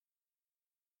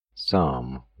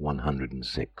Psalm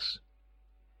 106.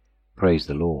 Praise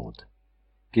the Lord.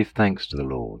 Give thanks to the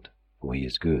Lord, for he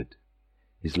is good.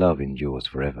 His love endures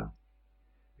forever.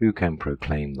 Who can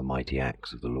proclaim the mighty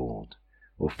acts of the Lord,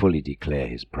 or fully declare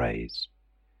his praise?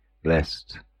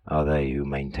 Blessed are they who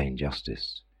maintain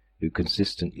justice, who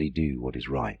consistently do what is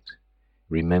right.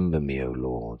 Remember me, O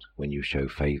Lord, when you show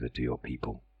favor to your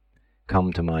people.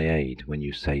 Come to my aid when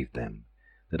you save them,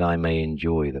 that I may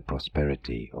enjoy the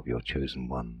prosperity of your chosen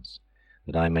ones,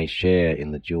 that I may share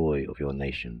in the joy of your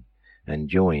nation, and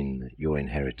join your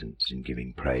inheritance in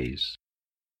giving praise.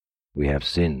 We have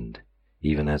sinned,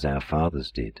 even as our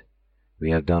fathers did.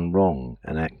 We have done wrong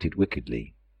and acted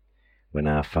wickedly. When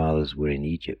our fathers were in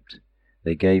Egypt,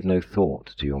 they gave no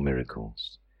thought to your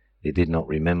miracles. They did not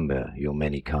remember your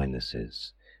many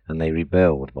kindnesses, and they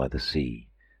rebelled by the sea,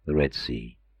 the Red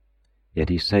Sea. Yet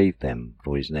he saved them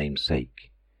for his name's sake.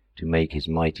 To make his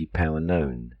mighty power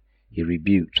known, he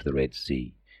rebuked the Red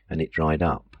Sea, and it dried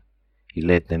up. He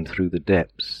led them through the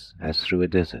depths as through a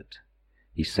desert.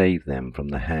 He saved them from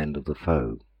the hand of the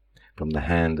foe. From the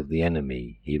hand of the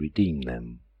enemy he redeemed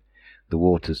them. The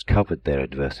waters covered their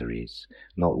adversaries.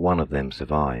 Not one of them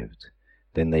survived.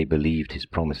 Then they believed his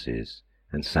promises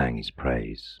and sang his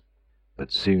praise.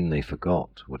 But soon they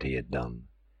forgot what he had done,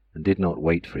 and did not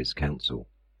wait for his counsel.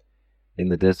 In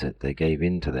the desert they gave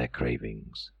in to their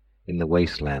cravings. In the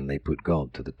wasteland they put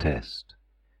God to the test.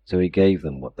 So he gave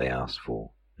them what they asked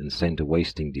for, and sent a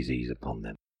wasting disease upon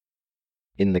them.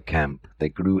 In the camp they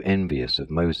grew envious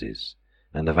of Moses,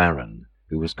 and of Aaron,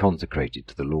 who was consecrated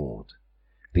to the Lord.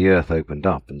 The earth opened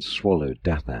up and swallowed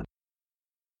Dathan.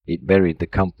 It buried the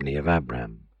company of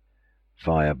Abram.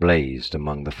 Fire blazed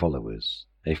among the followers.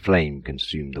 A flame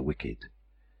consumed the wicked.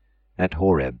 At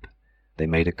Horeb they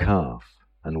made a calf,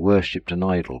 and worshipped an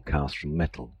idol cast from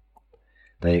metal.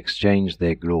 They exchanged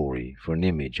their glory for an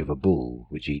image of a bull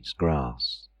which eats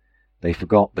grass. They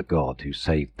forgot the God who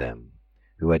saved them,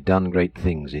 who had done great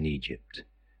things in Egypt,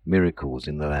 miracles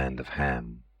in the land of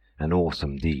Ham, and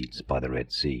awesome deeds by the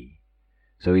Red Sea.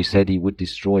 So he said he would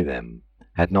destroy them,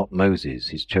 had not Moses,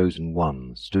 his chosen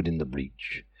one, stood in the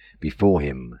breach before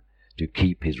him to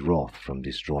keep his wrath from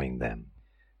destroying them.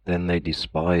 Then they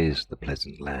despised the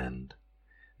pleasant land.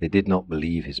 They did not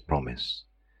believe his promise.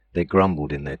 They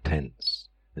grumbled in their tents,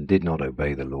 and did not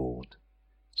obey the Lord.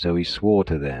 So he swore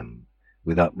to them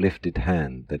with uplifted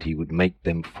hand that he would make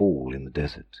them fall in the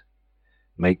desert,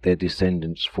 make their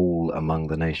descendants fall among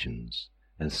the nations,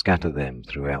 and scatter them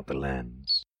throughout the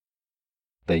lands.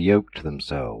 They yoked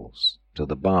themselves to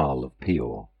the Baal of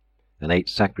Peor, and ate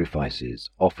sacrifices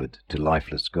offered to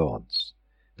lifeless gods.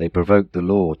 They provoked the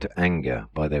Lord to anger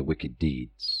by their wicked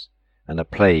deeds, and a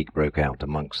plague broke out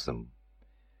amongst them.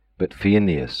 But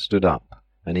Phinehas stood up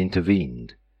and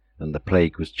intervened, and the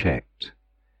plague was checked.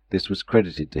 This was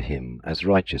credited to him as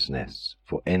righteousness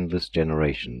for endless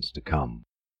generations to come.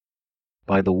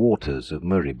 By the waters of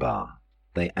Meribah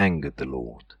they angered the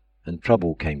Lord, and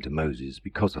trouble came to Moses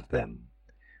because of them.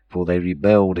 For they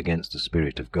rebelled against the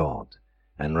Spirit of God,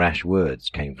 and rash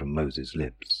words came from Moses'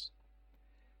 lips.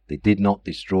 They did not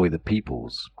destroy the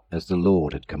peoples, as the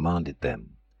Lord had commanded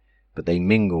them, but they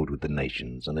mingled with the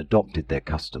nations and adopted their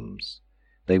customs.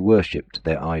 They worshipped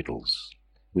their idols,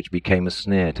 which became a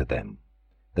snare to them.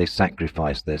 They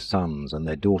sacrificed their sons and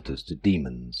their daughters to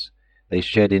demons. They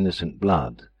shed innocent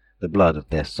blood, the blood of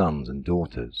their sons and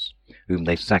daughters, whom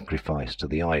they sacrificed to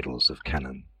the idols of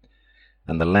Canaan.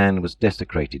 And the land was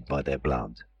desecrated by their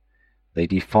blood. They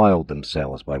defiled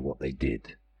themselves by what they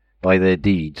did. By their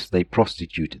deeds they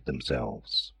prostituted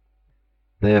themselves.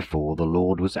 Therefore the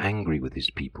Lord was angry with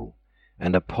his people,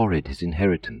 and abhorred his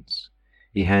inheritance.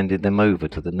 He handed them over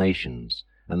to the nations,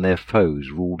 and their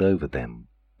foes ruled over them.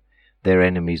 Their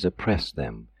enemies oppressed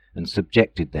them, and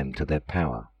subjected them to their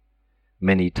power.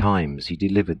 Many times he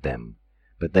delivered them,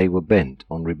 but they were bent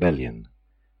on rebellion,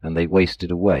 and they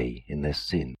wasted away in their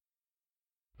sin.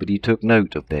 But he took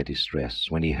note of their distress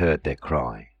when he heard their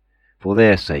cry. For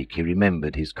their sake he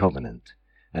remembered his covenant,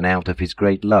 and out of his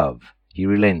great love he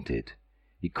relented.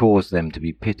 He caused them to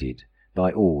be pitied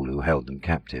by all who held them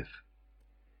captive.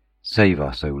 Save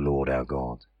us, O Lord our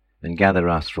God, and gather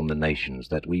us from the nations,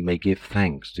 that we may give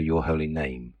thanks to your holy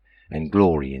name, and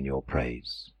glory in your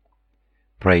praise.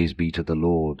 Praise be to the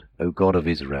Lord, O God of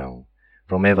Israel,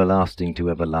 from everlasting to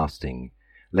everlasting.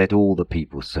 Let all the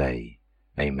people say,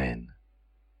 Amen.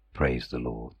 Praise the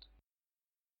Lord.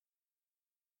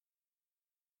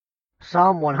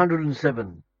 Psalm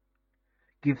 107.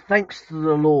 Give thanks to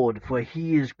the Lord, for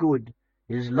he is good.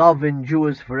 His love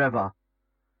endures forever.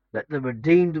 Let the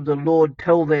redeemed of the Lord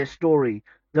tell their story,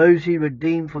 those he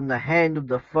redeemed from the hand of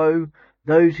the foe,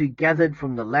 those who gathered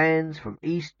from the lands, from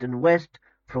east and west,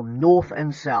 from north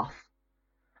and south.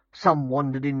 Some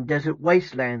wandered in desert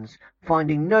wastelands,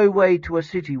 finding no way to a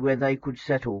city where they could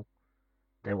settle.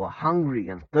 They were hungry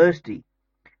and thirsty,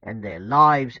 and their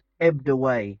lives ebbed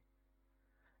away.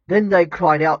 Then they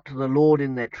cried out to the Lord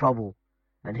in their trouble,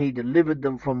 and he delivered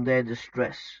them from their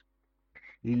distress.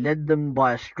 He led them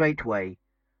by a straight way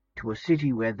to a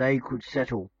city where they could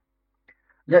settle.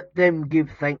 Let them give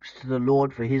thanks to the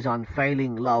Lord for his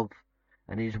unfailing love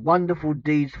and his wonderful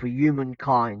deeds for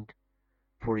humankind,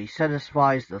 for he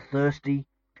satisfies the thirsty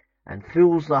and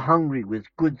fills the hungry with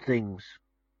good things.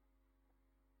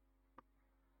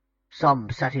 Some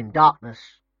sat in darkness,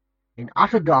 in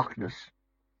utter darkness,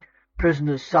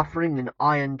 prisoners suffering in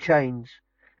iron chains,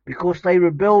 because they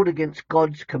rebelled against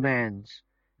God's commands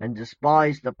and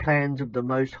despised the plans of the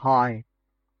Most High.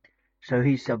 So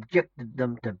he subjected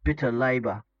them to bitter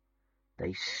labor.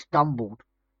 They stumbled,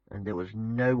 and there was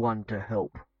no one to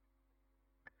help.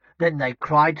 Then they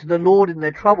cried to the Lord in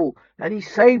their trouble, and he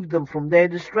saved them from their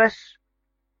distress.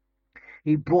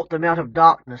 He brought them out of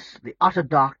darkness, the utter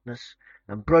darkness,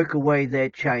 and broke away their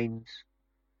chains.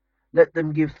 Let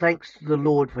them give thanks to the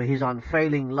Lord for his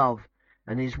unfailing love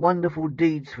and his wonderful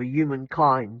deeds for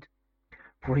humankind.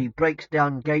 For he breaks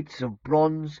down gates of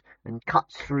bronze and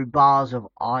cuts through bars of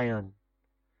iron.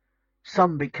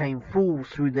 Some became fools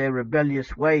through their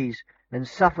rebellious ways and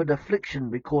suffered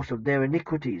affliction because of their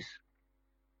iniquities.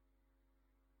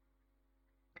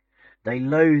 They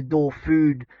loathed all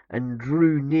food and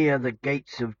drew near the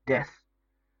gates of death.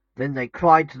 Then they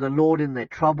cried to the Lord in their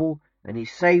trouble, and he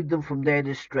saved them from their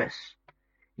distress.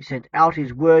 He sent out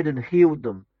his word and healed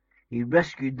them. He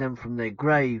rescued them from their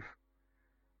grave.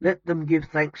 Let them give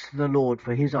thanks to the Lord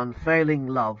for his unfailing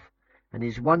love and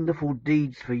his wonderful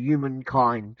deeds for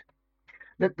humankind.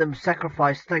 Let them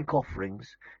sacrifice thank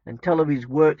offerings and tell of his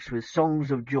works with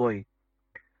songs of joy.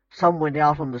 Some went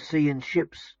out on the sea in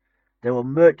ships. There were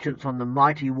merchants on the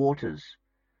mighty waters.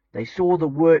 They saw the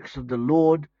works of the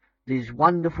Lord, these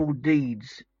wonderful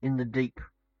deeds in the deep.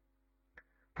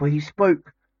 For he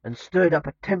spoke and stirred up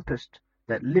a tempest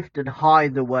that lifted high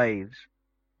the waves.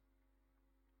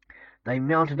 They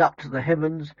mounted up to the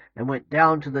heavens and went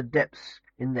down to the depths.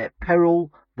 In their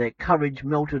peril their courage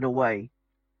melted away.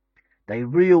 They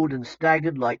reeled and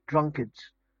staggered like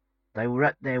drunkards. They were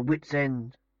at their wits'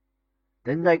 end.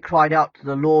 Then they cried out to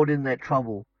the Lord in their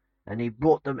trouble, and he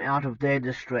brought them out of their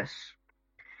distress.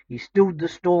 He stilled the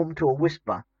storm to a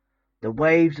whisper. The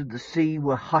waves of the sea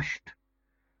were hushed.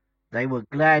 They were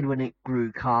glad when it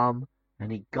grew calm,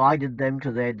 and he guided them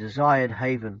to their desired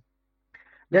haven.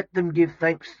 Let them give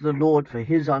thanks to the Lord for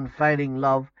his unfailing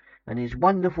love and his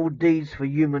wonderful deeds for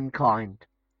humankind.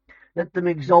 Let them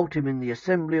exalt him in the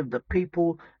assembly of the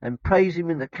people and praise him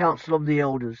in the council of the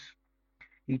elders.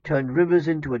 He turned rivers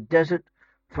into a desert,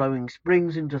 flowing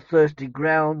springs into thirsty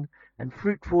ground, and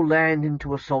fruitful land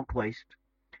into a salt waste,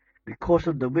 because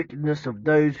of the wickedness of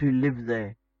those who live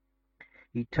there.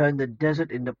 He turned the desert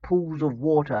into pools of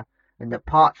water, and the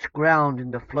parched ground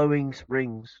into flowing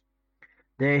springs.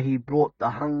 There he brought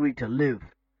the hungry to live,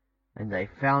 and they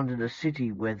founded a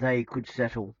city where they could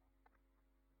settle.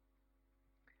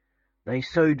 They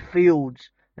sowed fields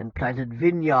and planted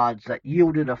vineyards that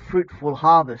yielded a fruitful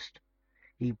harvest.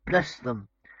 He blessed them,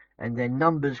 and their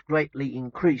numbers greatly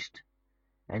increased,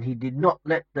 and he did not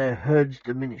let their herds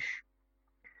diminish.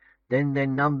 Then their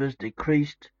numbers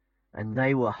decreased, and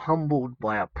they were humbled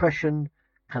by oppression,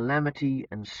 calamity,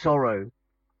 and sorrow.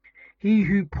 He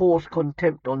who pours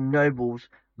contempt on nobles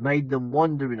made them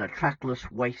wander in a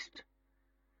trackless waste.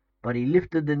 But he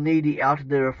lifted the needy out of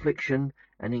their affliction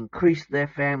and increased their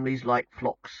families like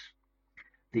flocks.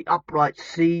 The upright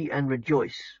see and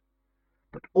rejoice,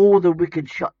 but all the wicked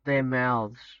shut their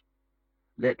mouths.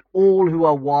 Let all who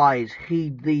are wise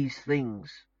heed these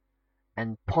things,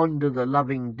 and ponder the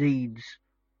loving deeds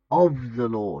of the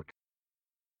Lord.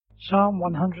 Psalm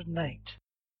 108.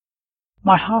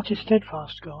 My heart is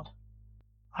steadfast, God.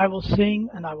 I will sing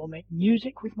and I will make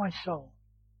music with my soul.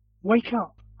 Wake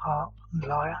up, harp and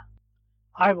lyre.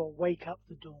 I will wake up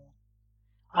the dawn.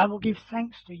 I will give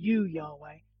thanks to you,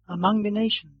 Yahweh, among the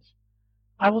nations.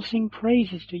 I will sing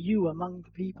praises to you among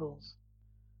the peoples.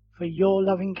 For your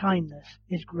loving kindness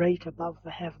is great above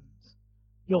the heavens.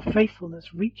 Your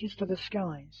faithfulness reaches to the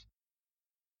skies.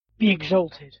 Be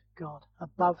exalted, God,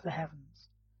 above the heavens.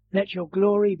 Let your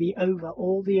glory be over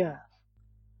all the earth.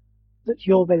 That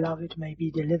your beloved may be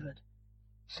delivered.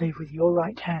 Save with your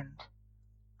right hand,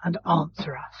 and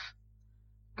answer us.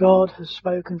 God has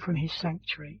spoken from his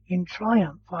sanctuary. In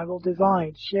triumph I will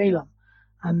divide Shalem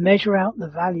and measure out the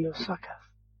valley of Succoth.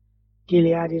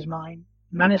 Gilead is mine,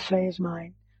 Manasseh is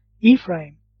mine,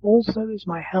 Ephraim also is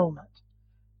my helmet,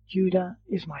 Judah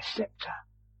is my scepter,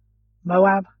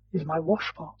 Moab is my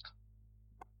washpot.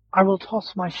 I will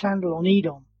toss my sandal on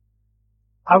Edom,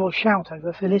 I will shout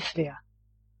over Philistia.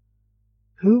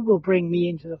 Who will bring me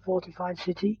into the fortified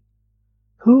city?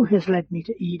 Who has led me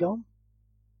to Edom?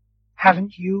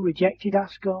 Haven't you rejected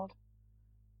us, God?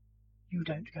 You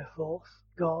don't go forth,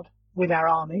 God, with our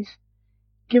armies.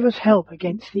 Give us help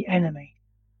against the enemy,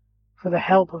 for the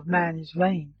help of man is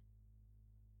vain.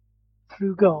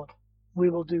 Through God we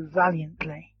will do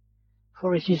valiantly,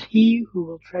 for it is he who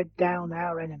will tread down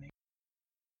our enemy.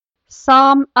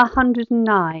 Psalm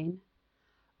 109.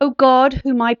 O God,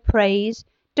 whom I praise,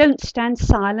 don't stand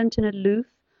silent and aloof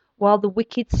while the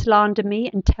wicked slander me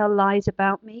and tell lies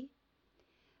about me.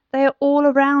 They are all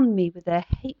around me with their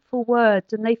hateful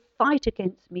words, and they fight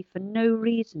against me for no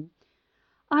reason.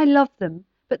 I love them,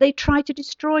 but they try to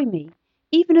destroy me,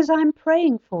 even as I am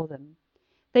praying for them.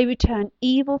 They return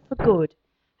evil for good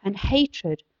and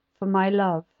hatred for my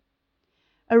love.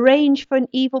 Arrange for an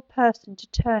evil person to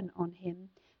turn on him.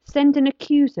 Send an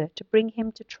accuser to bring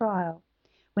him to trial.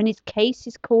 When his case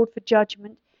is called for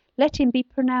judgment, let him be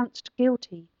pronounced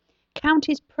guilty. Count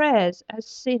his prayers as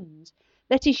sins.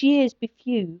 Let his years be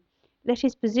few. Let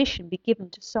his position be given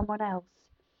to someone else.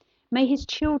 May his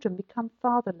children become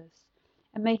fatherless,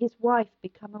 and may his wife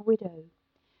become a widow.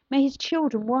 May his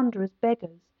children wander as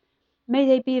beggars. May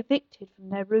they be evicted from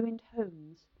their ruined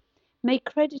homes. May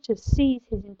creditors seize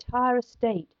his entire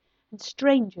estate, and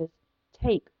strangers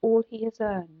take all he has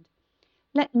earned.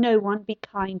 Let no one be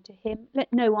kind to him.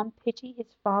 Let no one pity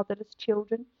his fatherless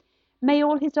children. May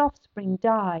all his offspring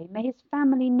die. May his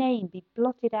family name be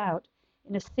blotted out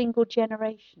in a single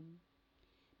generation.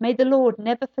 May the Lord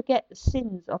never forget the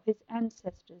sins of his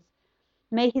ancestors.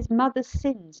 May his mother's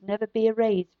sins never be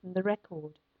erased from the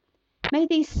record. May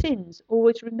these sins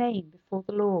always remain before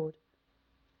the Lord,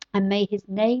 and may his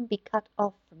name be cut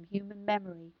off from human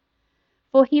memory.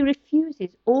 For he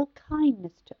refuses all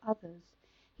kindness to others.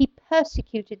 He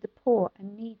persecuted the poor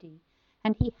and needy,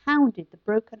 and he hounded the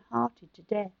broken-hearted to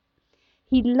death.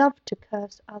 He loved to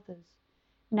curse others.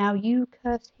 Now you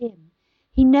curse him.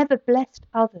 He never blessed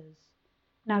others.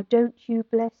 Now don't you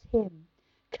bless him.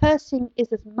 Cursing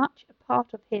is as much a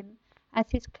part of him as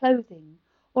his clothing,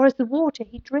 or as the water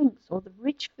he drinks, or the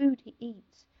rich food he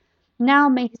eats. Now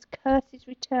may his curses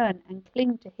return and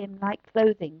cling to him like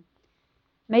clothing.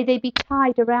 May they be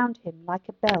tied around him like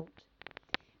a belt.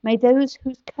 May those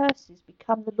whose curses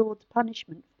become the Lord's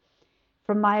punishment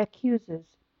from my accusers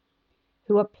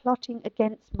who are plotting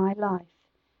against my life.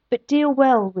 But deal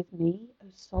well with me, O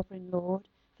sovereign Lord,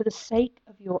 for the sake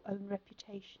of your own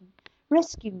reputation.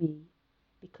 Rescue me,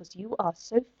 because you are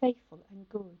so faithful and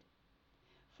good.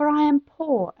 For I am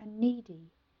poor and needy,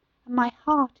 and my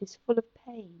heart is full of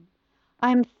pain.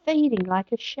 I am fading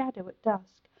like a shadow at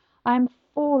dusk. I am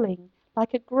falling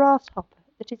like a grasshopper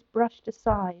that is brushed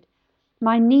aside.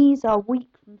 My knees are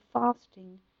weak from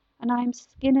fasting, and I am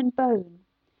skin and bone.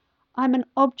 I am an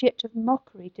object of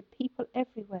mockery to people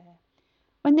everywhere.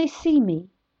 When they see me,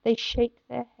 they shake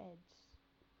their heads.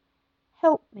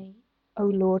 Help me, O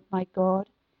Lord my God.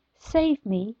 Save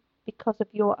me because of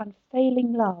your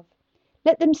unfailing love.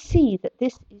 Let them see that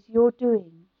this is your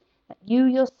doing, that you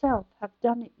yourself have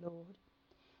done it, Lord.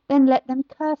 Then let them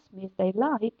curse me if they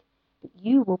like, but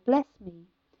you will bless me.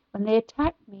 When they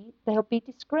attack me, they'll be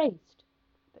disgraced.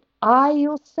 But I,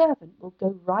 your servant, will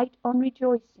go right on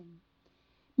rejoicing.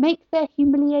 Make their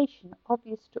humiliation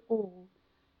obvious to all.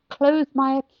 Clothe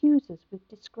my accusers with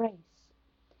disgrace.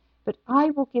 But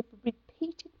I will give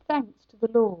repeated thanks to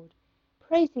the Lord,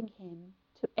 praising him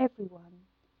to everyone.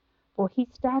 For he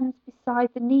stands beside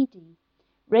the needy,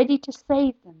 ready to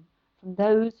save them from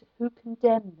those who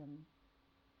condemn them.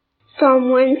 Psalm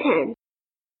 110.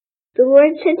 The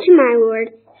Lord said to my Lord,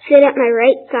 sit at my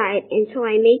right side until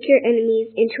I make your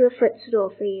enemies into a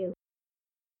footstool for you.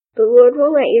 The Lord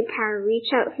will let your power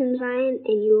reach out from Zion,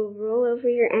 and you will rule over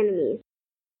your enemies.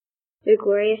 Your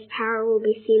glorious power will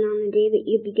be seen on the day that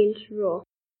you begin to rule.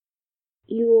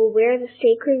 You will wear the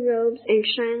sacred robes and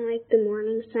shine like the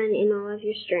morning sun in all of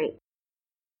your strength.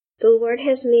 The Lord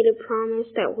has made a promise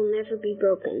that will never be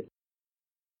broken.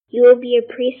 You will be a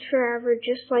priest forever,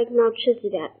 just like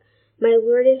Melchizedek. My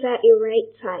Lord is at your right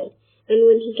side, and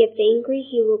when he gets angry,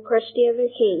 he will crush the other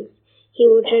kings. He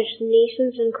will judge the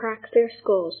nations and crack their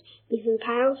skulls, leaving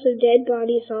piles of dead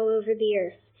bodies all over the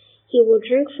earth. He will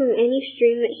drink from any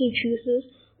stream that he chooses,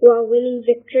 while winning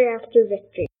victory after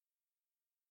victory.